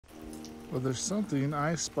Well, there's something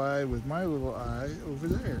I spy with my little eye over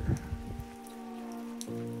there.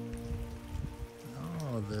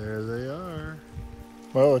 Oh, there they are.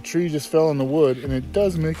 Well, a tree just fell in the wood and it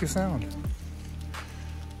does make a sound.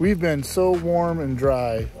 We've been so warm and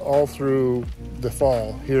dry all through the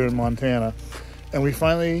fall here in Montana. And we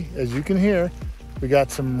finally, as you can hear, we got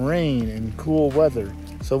some rain and cool weather.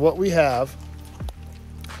 So what we have,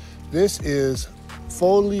 this is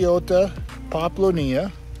Pholiota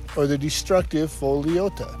populnea, or the destructive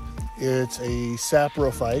pholiota. It's a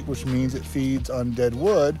saprophyte, which means it feeds on dead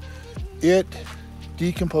wood. It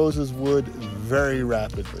decomposes wood very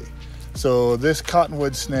rapidly. So this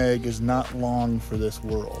cottonwood snag is not long for this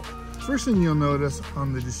world. First thing you'll notice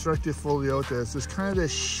on the destructive pholiota is this kind of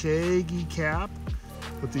this shaggy cap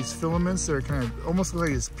with these filaments that are kind of almost like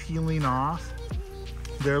it's peeling off.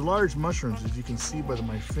 They're large mushrooms, as you can see by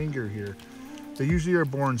my finger here. They usually are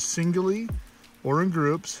born singly or in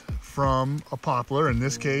groups from a poplar, in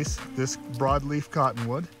this case, this broadleaf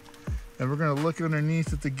cottonwood. And we're gonna look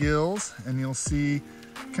underneath at the gills and you'll see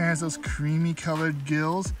kind of those creamy colored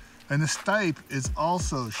gills. And the stipe is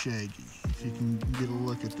also shaggy, if you can get a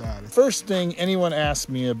look at that. First thing anyone asks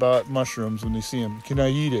me about mushrooms when they see them, can I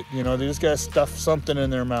eat it? You know, they just gotta stuff something in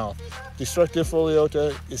their mouth. Destructive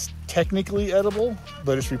pholiota is technically edible,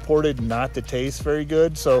 but it's reported not to taste very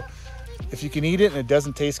good. So if you can eat it and it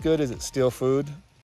doesn't taste good, is it still food?